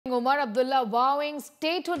Omar Abdullah vowing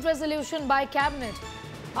statehood resolution by cabinet.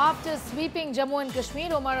 After sweeping Jammu and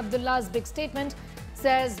Kashmir, Omar Abdullah's big statement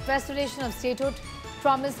says restoration of statehood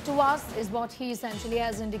promised to us is what he essentially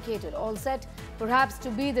has indicated. All set perhaps to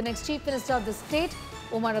be the next chief minister of the state,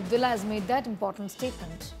 Omar Abdullah has made that important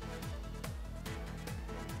statement.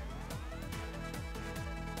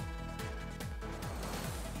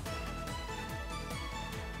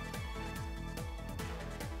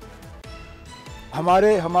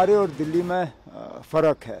 हमारे और दिल्ली में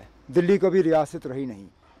फ़र्क है। दिल्ली कभी रियासत रही नहीं।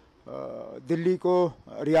 दिल्ली को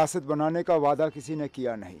रियासत बनाने का वादा किसी ने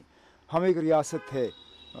किया नहीं। हम एक रियासत थे।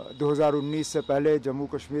 2019 से पहले जम्मू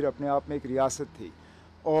कश्मीर अपने आप में एक रियासत थी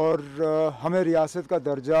और हमें रियासत का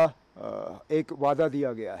दर्जा एक वादा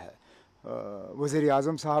दिया गया है।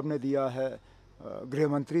 वज़ीर-ए-आज़म साहब ने दिया है, गृह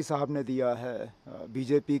मंत्री साहब ने दिया है,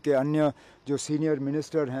 बीजेपी के अन्य जो सीनियर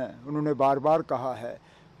मिनिस्टर हैं उन्होंने बार बार कहा है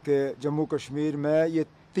कि जम्मू कश्मीर में ये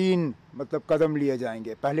 3 कदम लिए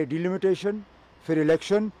जाएंगे। पहले डिलिमिटेशन, फिर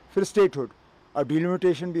इलेक्शन, फिर स्टेटहुड। अब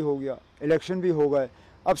डिलिमिटेशन भी हो गया, इलेक्शन भी हो गए,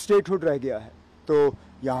 अब स्टेटहुड रह गया है। तो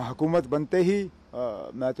यहाँ हुकूमत बनते ही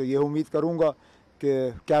मैं तो ये उम्मीद करूँगा कि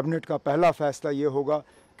कैबिनेट का पहला फ़ैसला ये होगा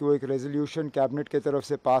कि वो एक रेजोल्यूशन कैबिनेट की तरफ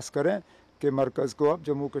से पास करें कि मरकज़ को अब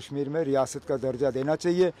जम्मू कश्मीर में रियासत का दर्जा देना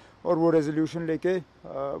चाहिए और वो रेजोल्यूशन लेके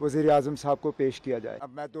वज़ीर-ए-आज़म साहब को पेश किया जाए। अब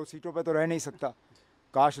मैं 2 सीटों पर तो रह नहीं सकता।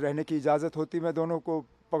 काश रहने की इजाज़त होती, मैं दोनों को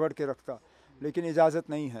पकड़ के रखता, लेकिन इजाज़त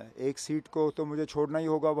नहीं है। एक सीट को तो मुझे छोड़ना ही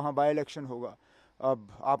होगा, वहाँ बाई इलेक्शन होगा। अब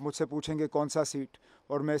आप मुझसे पूछेंगे कौन सा सीट,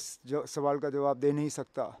 और मैं इस सवाल का जवाब दे नहीं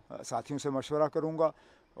सकता। साथियों से मशवरा करूँगा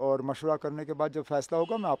और मशवरा करने के बाद जब फैसला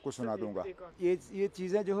होगा मैं आपको सुना दूँगा। ये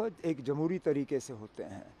चीज़ें जो है एक जमहूरी तरीके से होते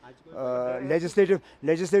हैं।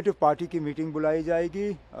 लेजिस्लेटिव पार्टी की मीटिंग बुलाई जाएगी।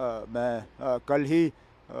 मैं कल ही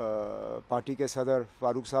पार्टी के सदर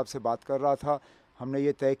फारूक साहब से बात कर रहा था। हमने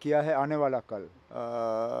ये तय किया है आने वाला कल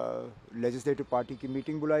लेजिस्लेटिव पार्टी की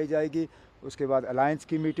मीटिंग बुलाई जाएगी। उसके बाद अलायंस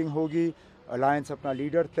की मीटिंग होगी। अलायंस अपना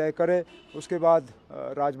लीडर तय करे, उसके बाद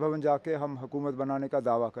राजभवन जाके हम हुकूमत बनाने का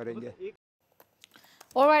दावा करेंगे।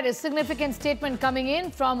 All right, a significant statement coming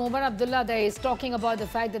in from Omar Abdullah. There is talking about the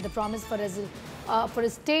fact that the promise for a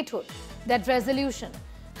statehood, that resolution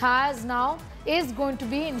is going to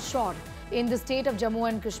be ensured in the state of Jammu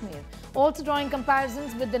and Kashmir. Also drawing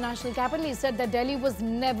comparisons with the national capital, he said that Delhi was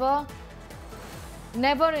never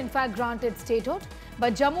in fact granted statehood,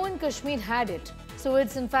 but Jammu and Kashmir had it. So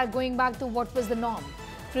it's in fact going back to what was the norm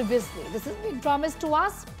previously. This has been promised to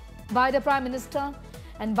us by the Prime Minister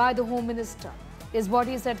and by the Home Minister, is what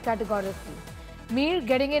he said categorically. Mir,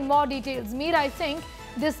 getting in more details. Mir, I think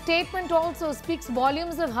this statement also speaks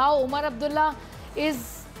volumes of how Omar Abdullah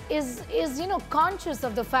is conscious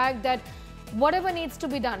of the fact that whatever needs to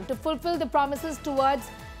be done to fulfill the promises towards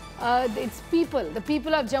its people, the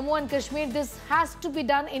people of Jammu and Kashmir, this has to be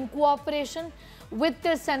done in cooperation with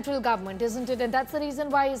the central government, isn't it? And that's the reason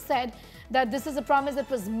why he said that this is a promise that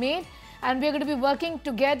was made and we're going to be working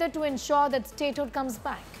together to ensure that statehood comes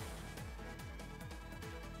back.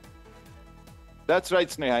 That's right,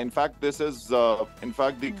 Sneha. In fact, this is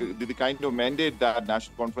the kind of mandate that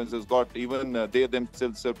National Conference has got. Even they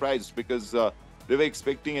themselves surprised because they were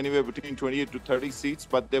expecting anywhere between 28 to 30 seats,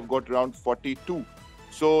 but they've got around 42.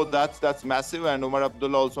 So that's massive. And Omar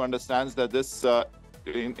Abdullah also understands that this,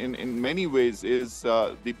 in many ways, is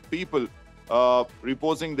the people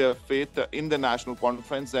reposing their faith in the National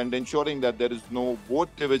Conference and ensuring that there is no vote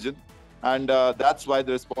division. And that's why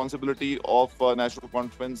the responsibility of National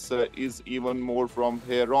Conference is even more from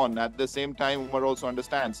here on. At the same time, Umar also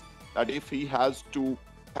understands that if he has to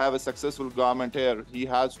have a successful government here, he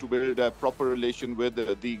has to build a proper relation with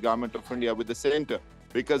the government of India, with the center.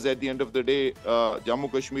 Because at the end of the day,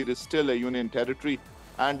 Jammu Kashmir is still a union territory.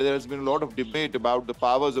 And there has been a lot of debate about the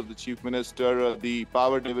powers of the chief minister, the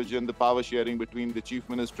power division, the power sharing between the chief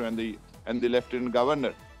minister and the lieutenant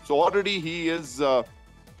governor. So already he is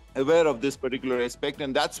aware of this particular aspect,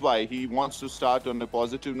 and that's why he wants to start on a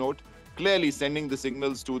positive note, clearly sending the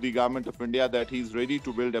signals to the government of India that he's ready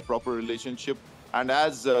to build a proper relationship. And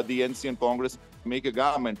as the NC and Congress make a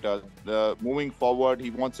government, moving forward, he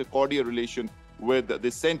wants a cordial relation with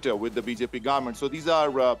the center, with the BJP government. So these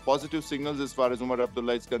are positive signals as far as Omar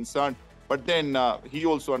Abdullah is concerned. But then he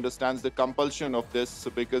also understands the compulsion of this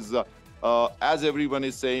because as everyone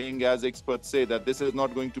is saying, as experts say, that this is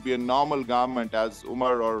not going to be a normal government as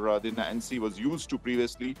Umar or the NC was used to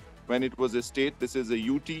previously when it was a state. This is a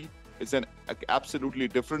UT. It's an absolutely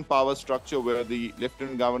different power structure where the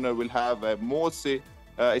lieutenant governor will have more say,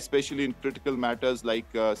 especially in critical matters like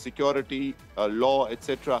security, law,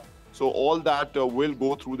 etc. So all that will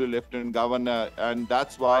go through the lieutenant governor, and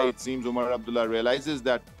that's why it seems Omar Abdullah realizes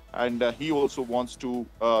that and he also wants to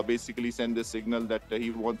basically send this signal that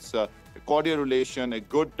he wants a cordial relation, a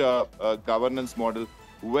good governance model,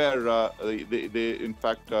 where in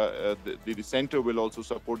fact the center will also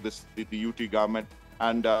support this the UT government,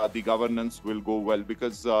 and the governance will go well,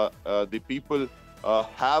 because the people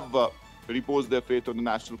have reposed their faith on the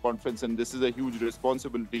national conference, and this is a huge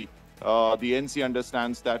responsibility. The NC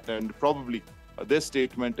understands that, and probably this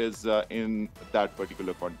statement is in that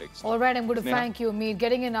particular context. All right, I'm going to thank you, Meet,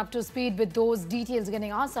 getting in up to speed with those details,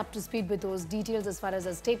 getting us up to speed with those details as far as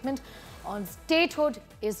a statement on statehood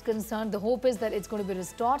is concerned. The hope is that it's going to be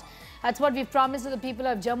restored. That's what we've promised to the people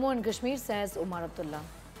of Jammu and Kashmir, says Omar Abdullah.